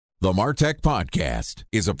The MarTech Podcast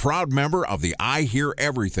is a proud member of the I Hear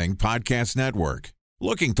Everything Podcast Network.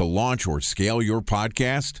 Looking to launch or scale your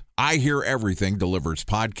podcast? I Hear Everything delivers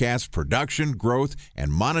podcast production, growth,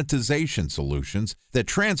 and monetization solutions that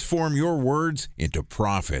transform your words into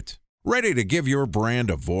profit. Ready to give your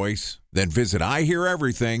brand a voice? Then visit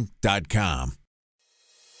iheareverything.com.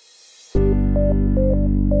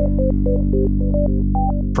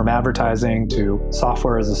 From advertising to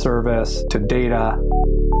software as a service to data.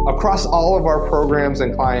 Across all of our programs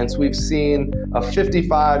and clients, we've seen a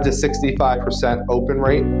 55 to 65% open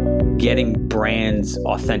rate. Getting brands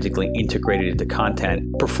authentically integrated into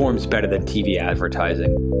content performs better than TV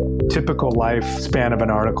advertising. Typical lifespan of an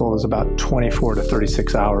article is about 24 to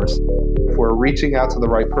 36 hours. If we're reaching out to the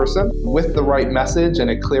right person with the right message and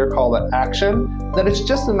a clear call to action, then it's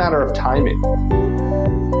just a matter of timing.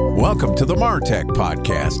 Welcome to the MarTech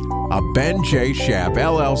Podcast, a Ben J. Schaap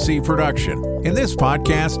LLC production. In this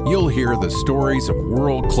podcast, you'll hear the stories of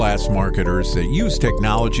world-class marketers that use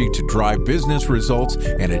technology to drive business results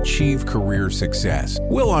and achieve career success.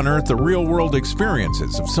 We'll unearth the real-world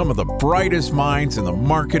experiences of some of the brightest minds in the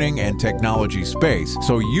marketing and technology space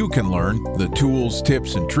so you can learn the tools,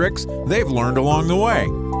 tips, and tricks they've learned along the way.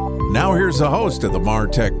 Now here's the host of the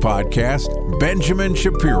MarTech Podcast, Benjamin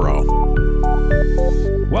Shapiro.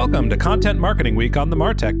 Welcome to Content Marketing Week on the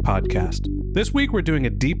MarTech Podcast. This week, we're doing a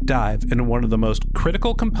deep dive into one of the most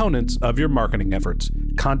critical components of your marketing efforts,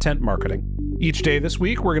 content marketing. Each day this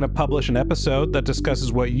week, we're going to publish an episode that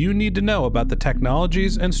discusses what you need to know about the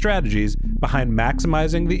technologies and strategies behind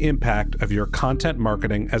maximizing the impact of your content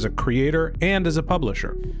marketing as a creator and as a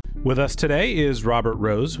publisher. With us today is Robert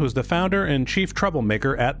Rose, who is the founder and chief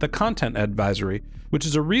troublemaker at The Content Advisory, which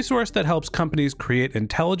is a resource that helps companies create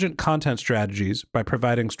intelligent content strategies by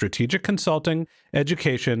providing strategic consulting,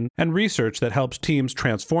 education, and research that helps teams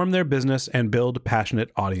transform their business and build passionate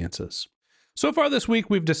audiences. So far this week,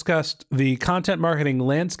 we've discussed the content marketing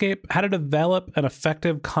landscape, how to develop an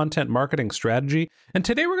effective content marketing strategy, and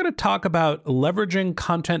today we're going to talk about leveraging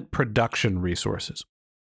content production resources.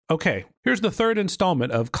 Okay, here's the third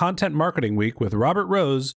installment of Content Marketing Week with Robert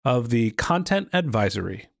Rose of the Content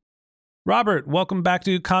Advisory. Robert, welcome back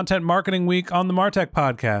to Content Marketing Week on the MarTech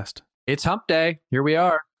Podcast. It's hump day. Here we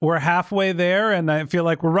are. We're halfway there, and I feel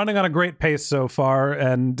like we're running on a great pace so far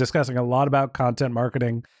and discussing a lot about content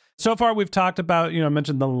marketing. So far, we've talked about,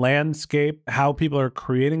 mentioned the landscape, how people are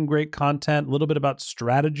creating great content, a little bit about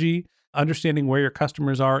strategy, understanding where your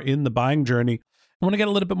customers are in the buying journey. I want to get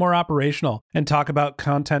a little bit more operational and talk about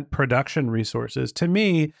content production resources. To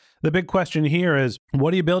me, the big question here is,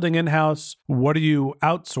 what are you building in-house? What are you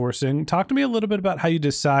outsourcing? Talk to me a little bit about how you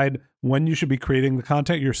decide when you should be creating the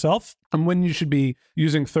content yourself and when you should be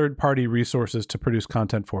using third-party resources to produce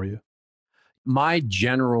content for you. My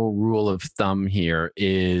general rule of thumb here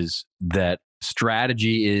is that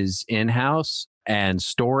strategy is in-house and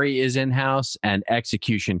story is in-house and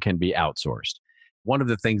execution can be outsourced. One of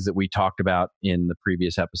the things that we talked about in the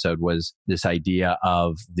previous episode was this idea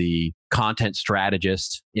of the content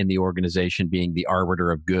strategist in the organization being the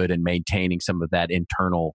arbiter of good and maintaining some of that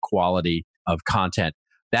internal quality of content.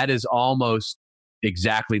 That is almost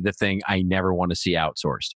exactly the thing I never want to see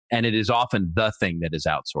outsourced. And it is often the thing that is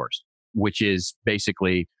outsourced, which is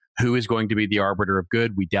basically who is going to be the arbiter of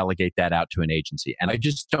good. We delegate that out to an agency. And I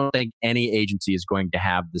just don't think any agency is going to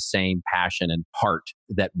have the same passion and heart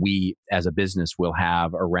that we as a business will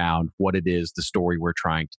have around what it is, the story we're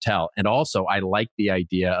trying to tell. And also, I like the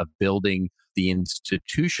idea of building the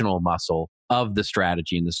institutional muscle of the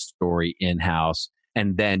strategy and the story in-house,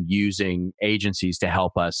 and then using agencies to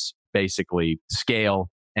help us basically scale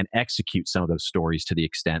and execute some of those stories to the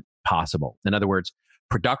extent possible. In other words,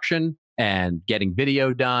 production and getting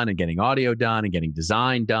video done and getting audio done and getting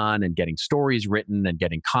design done and getting stories written and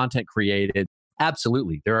getting content created.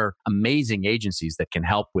 Absolutely. There are amazing agencies that can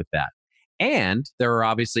help with that. And there are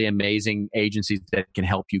obviously amazing agencies that can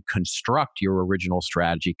help you construct your original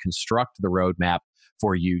strategy, construct the roadmap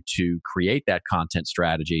for you to create that content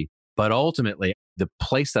strategy. But ultimately, the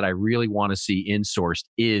place that I really want to see insourced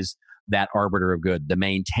is that arbiter of good, the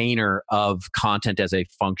maintainer of content as a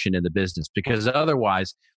function in the business, because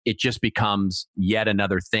otherwise it just becomes yet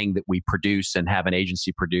another thing that we produce and have an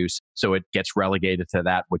agency produce. So it gets relegated to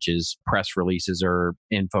that, which is press releases or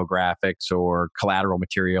infographics or collateral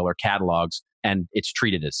material or catalogs, and it's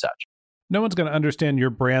treated as such. No one's going to understand your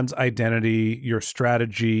brand's identity, your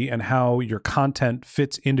strategy, and how your content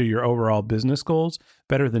fits into your overall business goals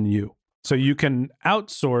better than you. So you can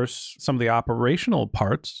outsource some of the operational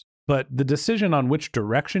parts, but the decision on which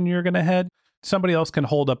direction you're going to head, somebody else can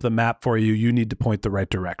hold up the map for you. You need to point the right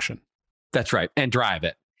direction. That's right. And drive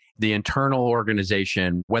it. The internal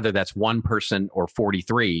organization, whether that's one person or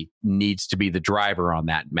 43, needs to be the driver on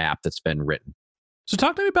that map that's been written. So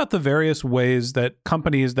talk to me about the various ways that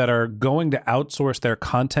companies that are going to outsource their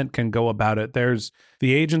content can go about it. There's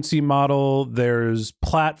the agency model, there's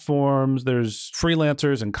platforms, there's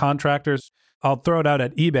freelancers and contractors. I'll throw it out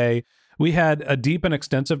at eBay. We had a deep and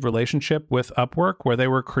extensive relationship with Upwork where they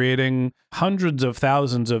were creating hundreds of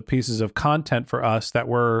thousands of pieces of content for us that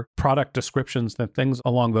were product descriptions and things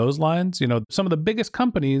along those lines. You know, some of the biggest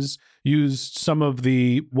companies used some of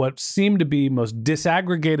the what seemed to be most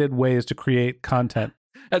disaggregated ways to create content.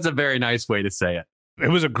 That's a very nice way to say it. It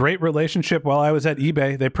was a great relationship while I was at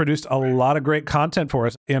eBay. They produced a lot of great content for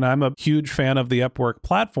us. And I'm a huge fan of the Upwork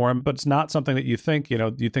platform, but it's not something that you think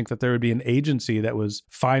that there would be an agency that was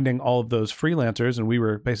finding all of those freelancers and we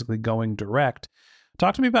were basically going direct.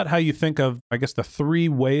 Talk to me about how you think of, I guess, the three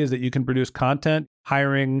ways that you can produce content: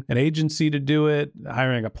 hiring an agency to do it,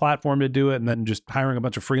 hiring a platform to do it, and then just hiring a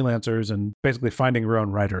bunch of freelancers and basically finding your own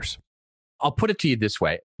writers. I'll put it to you this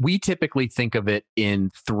way. We typically think of it in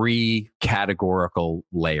three categorical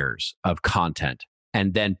layers of content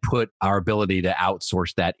and then put our ability to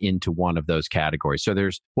outsource that into one of those categories. So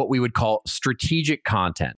there's what we would call strategic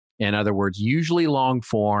content. In other words, usually long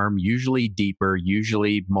form, usually deeper,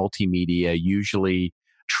 usually multimedia, usually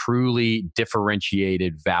truly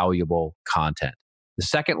differentiated, valuable content. The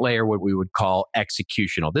second layer, what we would call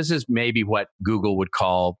executional. This is maybe what Google would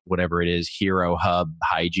call whatever it is, hero, hub,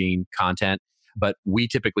 hygiene content. But we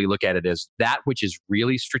typically look at it as that which is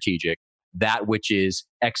really strategic, that which is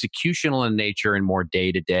executional in nature and more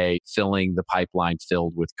day-to-day, filling the pipeline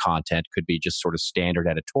filled with content. Could be just sort of standard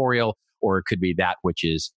editorial, or it could be that which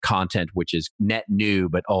is content which is net new,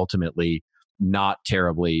 but ultimately not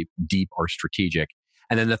terribly deep or strategic.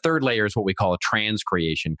 And then the third layer is what we call a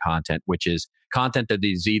transcreation content, which is content that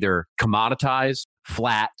is either commoditized,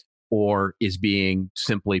 flat, or is being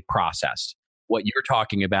simply processed. What you're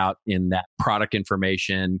talking about in that product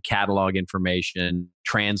information, catalog information,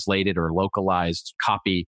 translated or localized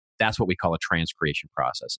copy, that's what we call a transcreation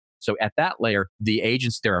process. So at that layer,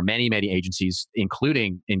 there are many, many agencies,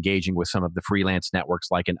 including engaging with some of the freelance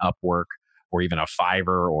networks like an Upwork, or even a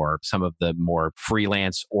Fiverr, or some of the more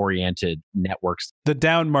freelance-oriented networks. The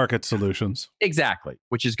down market solutions. Exactly,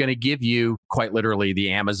 which is going to give you quite literally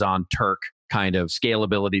the Amazon Turk kind of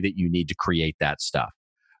scalability that you need to create that stuff.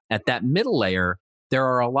 At that middle layer, there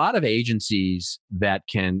are a lot of agencies that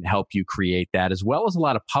can help you create that, as well as a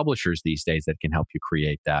lot of publishers these days that can help you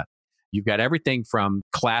create that. You've got everything from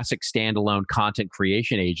classic standalone content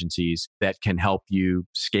creation agencies that can help you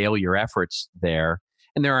scale your efforts there.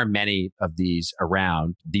 And there are many of these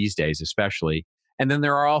around these days, especially. And then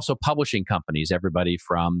there are also publishing companies, everybody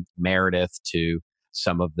from Meredith to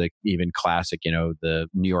some of the even classic, the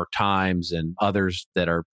New York Times and others that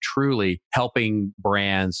are truly helping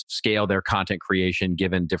brands scale their content creation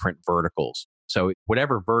given different verticals. So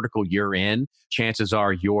whatever vertical you're in, chances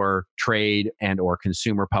are your trade and or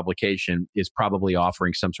consumer publication is probably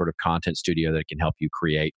offering some sort of content studio that can help you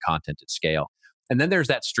create content at scale. And then there's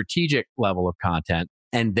that strategic level of content.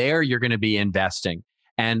 And there you're going to be investing.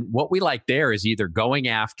 And what we like there is either going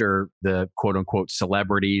after the quote unquote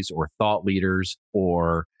celebrities or thought leaders,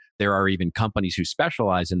 or there are even companies who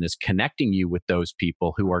specialize in this, connecting you with those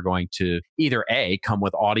people who are going to either A, come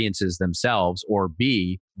with audiences themselves, or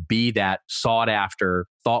B, be that sought after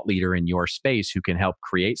thought leader in your space who can help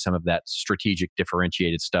create some of that strategic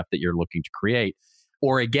differentiated stuff that you're looking to create.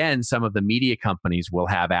 Or again, some of the media companies will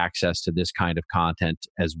have access to this kind of content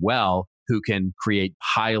as well, who can create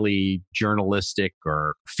highly journalistic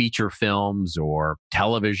or feature films or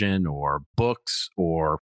television or books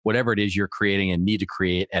or whatever it is you're creating and need to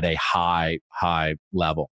create at a high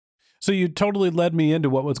level. So you totally led me into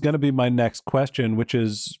what was going to be my next question, which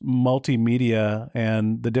is multimedia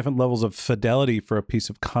and the different levels of fidelity for a piece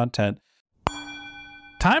of content.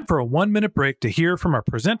 Time for a 1-minute break to hear from our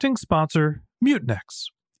presenting sponsor, Mutinex.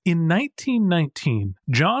 In 1919,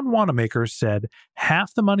 John Wanamaker said,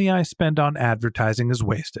 "Half the money I spend on advertising is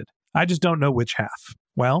wasted. I just don't know which half."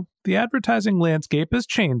 Well, the advertising landscape has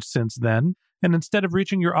changed since then, and instead of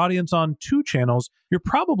reaching your audience on 2 channels, you're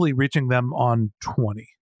probably reaching them on 20.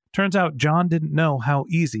 Turns out John didn't know how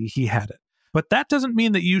easy he had it. But that doesn't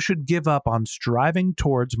mean that you should give up on striving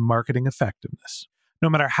towards marketing effectiveness. No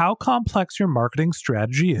matter how complex your marketing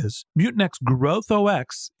strategy is, Mutinex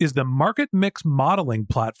GrowthOS is the market mix modeling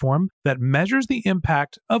platform that measures the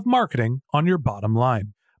impact of marketing on your bottom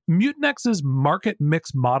line. Mutinex's market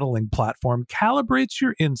mix modeling platform calibrates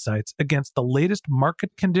your insights against the latest market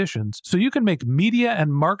conditions so you can make media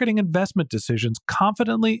and marketing investment decisions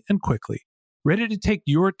confidently and quickly. Ready to take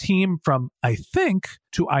your team from I think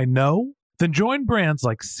to I know? Then join brands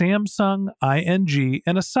like Samsung, ING,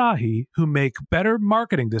 and Asahi who make better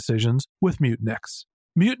marketing decisions with Mutinex.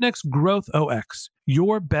 Mutinex Growth OX.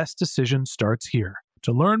 Your best decision starts here.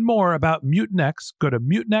 To learn more about Mutinex, go to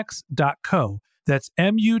mutinex.co. That's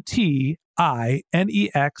MUTINEX.co.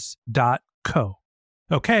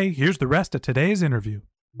 Okay, here's the rest of today's interview.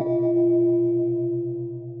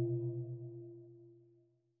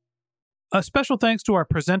 A special thanks to our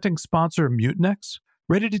presenting sponsor, Mutinex.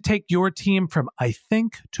 Ready to take your team from I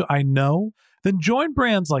think to I know? Then join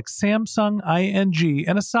brands like Samsung, ING,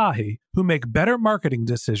 and Asahi who make better marketing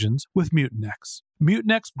decisions with Mutinex.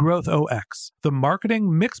 Mutinex Growth OX, the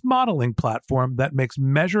marketing mix modeling platform that makes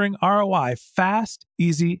measuring ROI fast,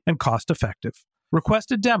 easy, and cost-effective.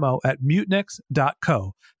 Request a demo at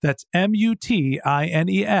mutinex.co. That's MUTINEX.co.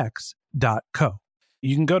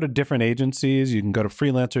 You can go to different agencies, you can go to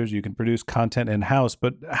freelancers, you can produce content in-house,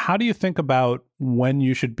 but how do you think about when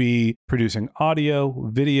you should be producing audio,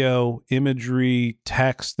 video, imagery,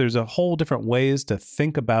 text? There's a whole different ways to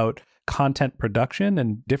think about content production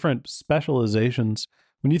and different specializations.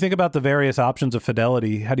 When you think about the various options of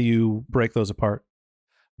fidelity, how do you break those apart?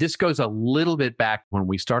 This goes a little bit back when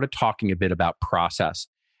we started talking a bit about process.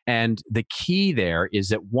 And the key there is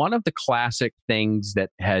that one of the classic things that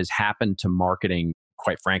has happened to marketing,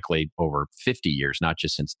 quite frankly, over 50 years, not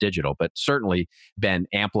just since digital, but certainly been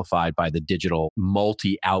amplified by the digital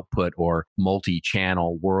multi-output or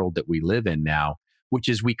multi-channel world that we live in now, which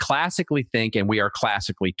is we classically think, and we are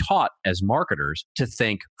classically taught as marketers to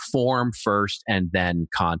think form first and then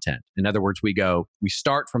content. In other words, we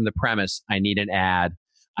start from the premise, I need an ad,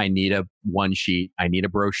 I need a one sheet, I need a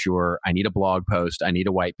brochure, I need a blog post, I need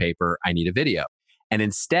a white paper, I need a video. And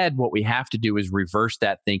instead, what we have to do is reverse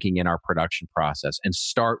that thinking in our production process and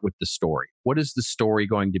start with the story. What is the story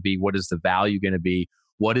going to be? What is the value going to be?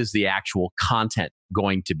 What is the actual content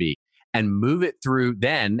going to be? And move it through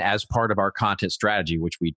then as part of our content strategy,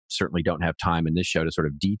 which we certainly don't have time in this show to sort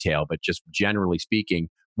of detail, but just generally speaking,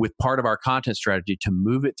 with part of our content strategy to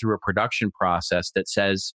move it through a production process that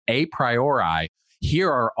says, a priori, here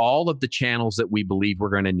are all of the channels that we believe we're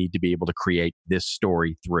going to need to be able to create this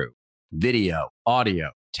story through. Video,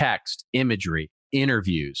 audio, text, imagery,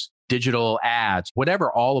 interviews, digital ads,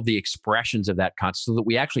 whatever all of the expressions of that content, so that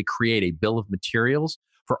we actually create a bill of materials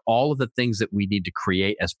for all of the things that we need to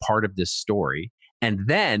create as part of this story, and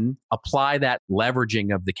then apply that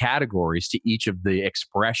leveraging of the categories to each of the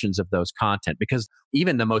expressions of those content. Because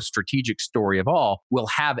even the most strategic story of all will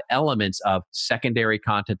have elements of secondary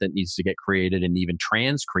content that needs to get created and even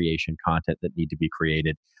trans creation content that need to be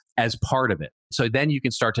created as part of it. So then you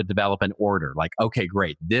can start to develop an order like, okay,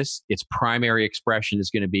 great. Its primary expression is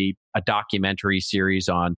going to be a documentary series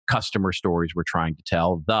on customer stories we're trying to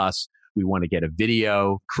tell. Thus, we want to get a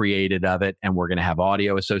video created of it, and we're going to have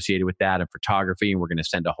audio associated with that and photography, and we're going to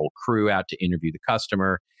send a whole crew out to interview the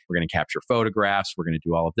customer. We're going to capture photographs. We're going to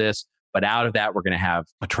do all of this. But out of that, we're going to have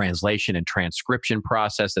a translation and transcription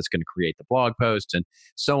process that's going to create the blog post and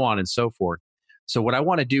so on and so forth. So what I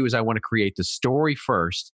want to do is I want to create the story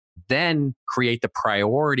first, then create the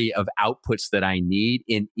priority of outputs that I need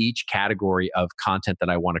in each category of content that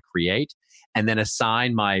I want to create, and then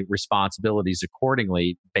assign my responsibilities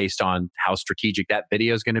accordingly based on how strategic that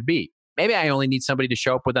video is going to be. Maybe I only need somebody to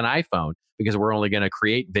show up with an iPhone because we're only going to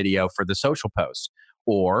create video for the social posts.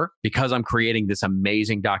 Or because I'm creating this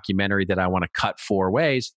amazing documentary that I want to cut 4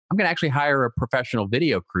 ways, I'm going to actually hire a professional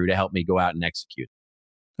video crew to help me go out and execute.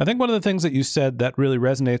 I think one of the things that you said that really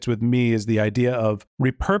resonates with me is the idea of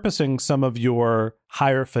repurposing some of your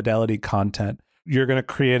higher fidelity content. You're going to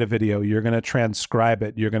create a video, you're going to transcribe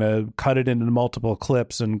it, you're going to cut it into multiple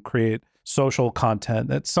clips and create social content.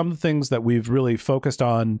 That's some of the things that we've really focused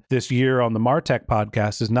on this year on the MarTech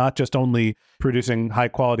podcast, is not just only producing high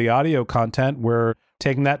quality audio content. We're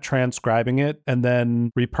taking that, transcribing it, and then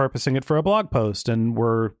repurposing it for a blog post. And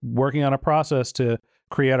we're working on a process to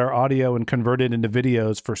create our audio and convert it into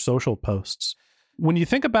videos for social posts. When you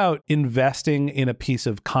think about investing in a piece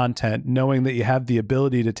of content, knowing that you have the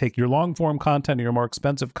ability to take your long form content or your more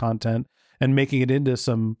expensive content and making it into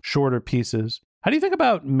some shorter pieces, how do you think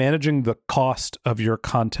about managing the cost of your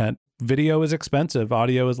content? Video is expensive.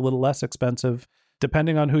 Audio is a little less expensive.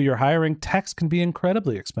 Depending on who you're hiring, text can be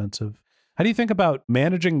incredibly expensive. How do you think about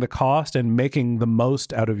managing the cost and making the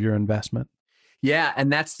most out of your investment? Yeah,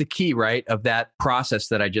 and that's the key, right, of that process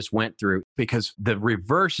that I just went through, because the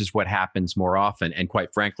reverse is what happens more often and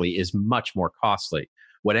quite frankly is much more costly.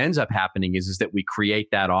 What ends up happening is that we create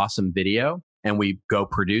that awesome video and we go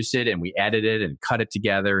produce it and we edit it and cut it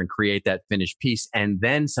together and create that finished piece. And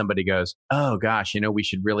then somebody goes, oh gosh, we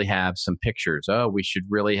should really have some pictures. Oh, we should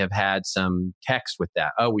really have had some text with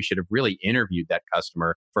that. Oh, we should have really interviewed that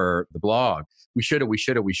customer for the blog. We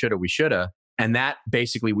shoulda. And that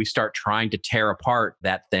basically, we start trying to tear apart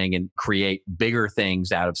that thing and create bigger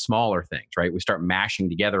things out of smaller things, right? We start mashing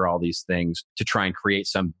together all these things to try and create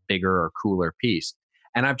some bigger or cooler piece.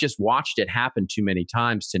 And I've just watched it happen too many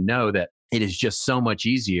times to know that it is just so much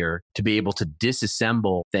easier to be able to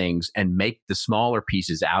disassemble things and make the smaller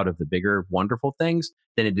pieces out of the bigger, wonderful things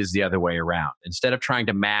than it is the other way around. Instead of trying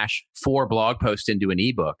to mash 4 blog posts into an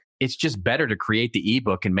ebook, it's just better to create the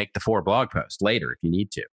ebook and make the 4 blog posts later if you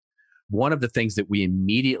need to. One of the things that we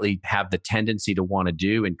immediately have the tendency to want to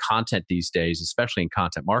do in content these days, especially in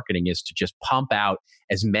content marketing, is to just pump out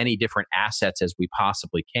as many different assets as we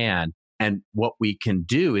possibly can. And what we can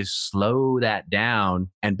do is slow that down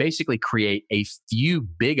and basically create a few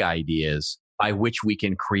big ideas by which we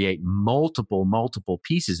can create multiple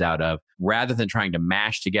pieces out of, rather than trying to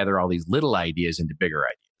mash together all these little ideas into bigger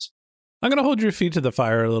ideas. I'm going to hold your feet to the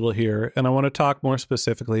fire a little here, and I want to talk more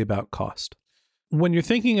specifically about cost. When you're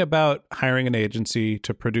thinking about hiring an agency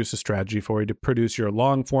to produce a strategy for you, to produce your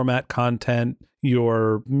long format content,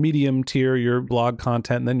 your medium tier, your blog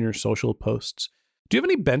content, and then your social posts, do you have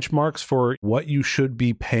any benchmarks for what you should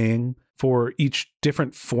be paying for each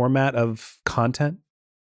different format of content?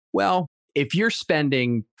 Well, if you're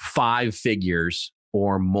spending 5 figures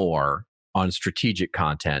or more on strategic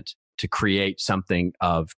content to create something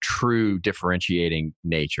of true differentiating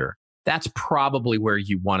nature, that's probably where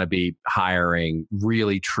you want to be hiring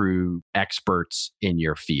really true experts in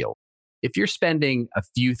your field. If you're spending a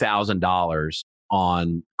few $1,000s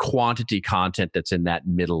on quantity content that's in that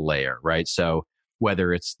middle layer, right? So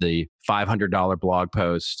whether it's the $500 blog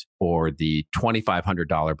post or the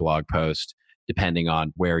 $2,500 blog post, depending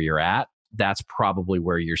on where you're at, that's probably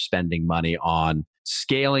where you're spending money on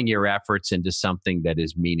scaling your efforts into something that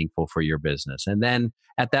is meaningful for your business. And then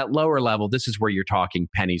at that lower level, this is where you're talking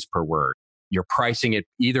pennies per word. You're pricing it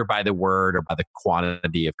either by the word or by the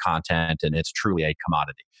quantity of content, and it's truly a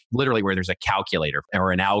commodity. Literally where there's a calculator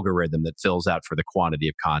or an algorithm that fills out for the quantity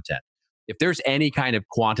of content. If there's any kind of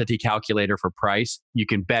quantity calculator for price, you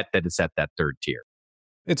can bet that it's at that third tier.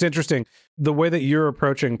 It's interesting. The way that you're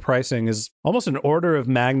approaching pricing is almost an order of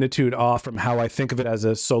magnitude off from how I think of it as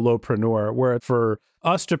a solopreneur, where for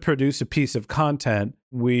us to produce a piece of content,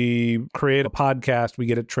 we create a podcast, we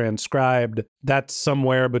get it transcribed. That's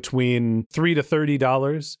somewhere between $3 to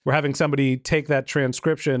 $30. We're having somebody take that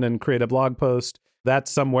transcription and create a blog post.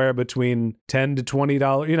 That's somewhere between $10 to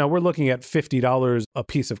 $20. We're looking at $50 a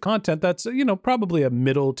piece of content. That's, probably a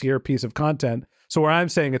middle tier piece of content. So where I'm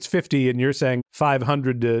saying it's 50 and you're saying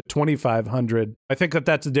 500 to 2,500, I think that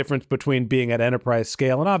that's the difference between being at enterprise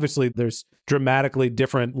scale. And obviously there's dramatically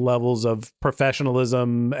different levels of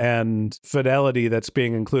professionalism and fidelity that's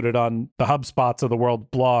being included on the HubSpots of the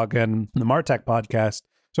world blog and the Martech podcast.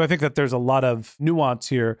 So I think that there's a lot of nuance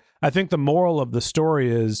here. I think the moral of the story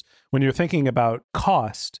is when you're thinking about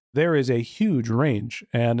cost, there is a huge range,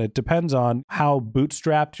 and it depends on how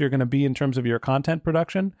bootstrapped you're going to be in terms of your content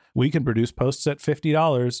production. We can produce posts at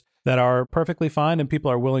 $50 that are perfectly fine, and people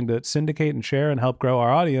are willing to syndicate and share and help grow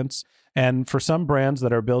our audience. And for some brands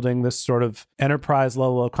that are building this sort of enterprise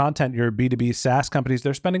level of content, your B2B SaaS companies,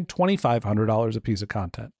 they're spending $2,500 a piece of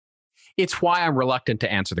content. It's why I'm reluctant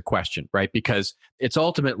to answer the question, right? Because it's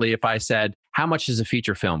ultimately, if I said, how much does a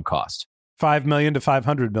feature film cost? $5 million to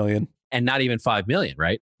 $500 million. And not even 5 million,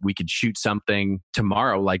 right? We could shoot something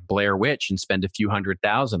tomorrow like Blair Witch and spend a few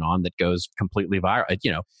 $100,000 on that goes completely viral.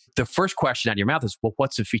 The first question out of your mouth is, well,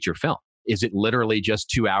 what's a feature film? Is it literally just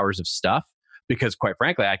 2 hours of stuff? Because quite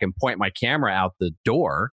frankly, I can point my camera out the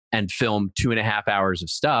door and film 2.5 hours of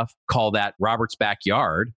stuff, call that Robert's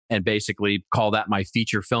Backyard, and basically call that my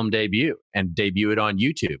feature film debut and debut it on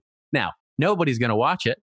YouTube. Now, nobody's going to watch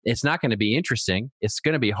it. It's not going to be interesting. It's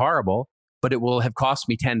going to be horrible, but it will have cost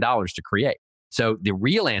me $10 to create. So the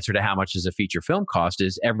real answer to how much does a feature film cost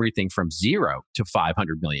is everything from $0 to $500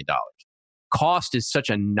 million. Cost is such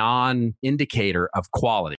a non-indicator of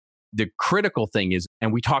quality. The critical thing is,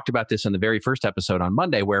 and we talked about this in the very first episode on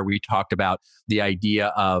Monday, where we talked about the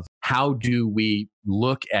idea of how do we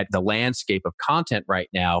look at the landscape of content right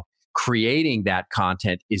now. Creating that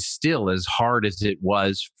content is still as hard as it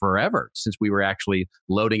was forever since we were actually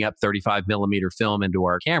loading up 35 millimeter film into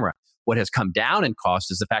our camera. What has come down in cost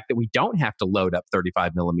is the fact that we don't have to load up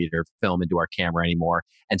 35 millimeter film into our camera anymore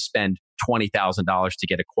and spend $20,000 to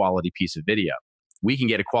get a quality piece of video. We can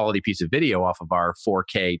get a quality piece of video off of our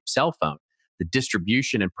 4K cell phone. the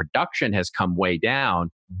distribution and production has come way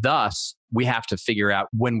down. Thus, we have to figure out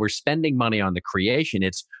when we're spending money on the creation,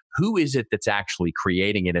 it's who is it that's actually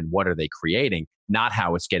creating it and what are they creating, not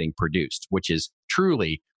how it's getting produced, which is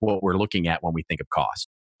truly what we're looking at when we think of cost.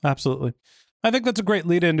 Absolutely. I think that's a great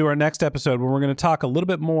lead into our next episode where we're going to talk a little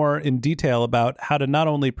bit more in detail about how to not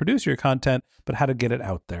only produce your content, but how to get it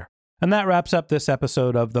out there. And that wraps up this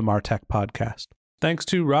episode of the Martech Podcast. Thanks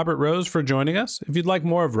to Robert Rose for joining us. If you'd like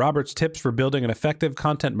more of Robert's tips for building an effective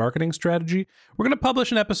content marketing strategy, we're going to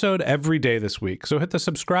publish an episode every day this week. So hit the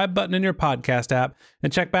subscribe button in your podcast app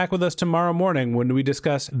and check back with us tomorrow morning when we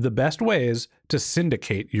discuss the best ways to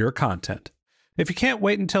syndicate your content. If you can't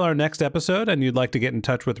wait until our next episode and you'd like to get in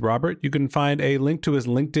touch with Robert, you can find a link to his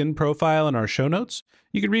LinkedIn profile in our show notes.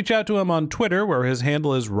 You can reach out to him on Twitter, where his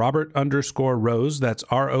handle is Robert_Rose. That's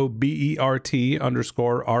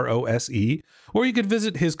ROBERT_ROSE. Or you could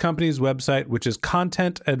visit his company's website, which is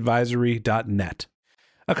contentadvisory.net.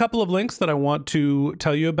 A couple of links that I want to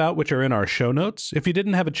tell you about, which are in our show notes. If you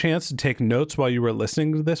didn't have a chance to take notes while you were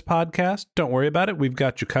listening to this podcast, don't worry about it. We've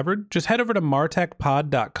got you covered. Just head over to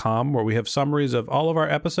martechpod.com, where we have summaries of all of our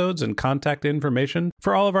episodes and contact information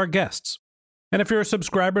for all of our guests. And if you're a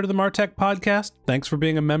subscriber to the Martech Podcast, thanks for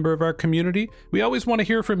being a member of our community. We always want to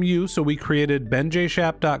hear from you, so we created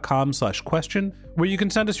benjshap.com/question, where you can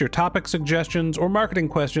send us your topic suggestions or marketing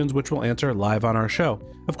questions, which we'll answer live on our show.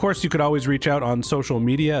 Of course, you could always reach out on social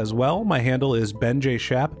media as well. My handle is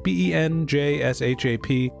benjshap,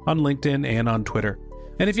 BENJSHAP, on LinkedIn and on Twitter.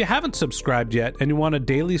 And if you haven't subscribed yet and you want a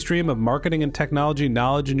daily stream of marketing and technology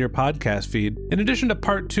knowledge in your podcast feed, in addition to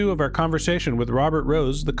part 2 of our conversation with Robert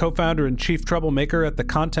Rose, the co-founder and chief troublemaker at the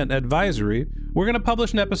Content Advisory, we're going to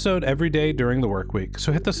publish an episode every day during the work week.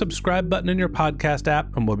 So hit the subscribe button in your podcast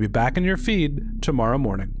app and we'll be back in your feed tomorrow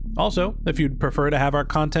morning. Also, if you'd prefer to have our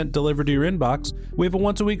content delivered to your inbox, we have a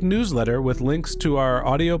once-a-week newsletter with links to our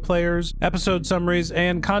audio players, episode summaries,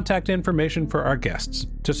 and contact information for our guests.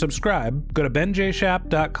 To subscribe, go to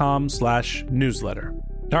benjshap.com/newsletter.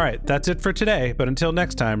 All right, that's it for today, but until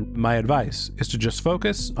next time, my advice is to just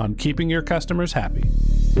focus on keeping your customers happy.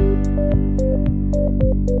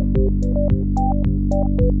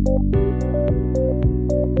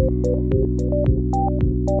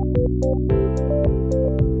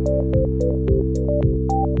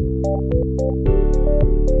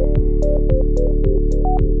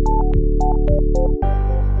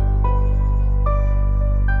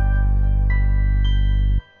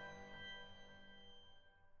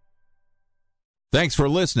 Thanks for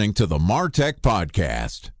listening to the Martech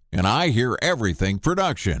Podcast, and I Hear Everything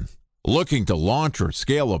production. Looking to launch or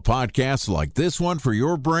scale a podcast like this one for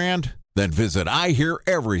your brand? Then visit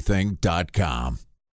iheareverything.com.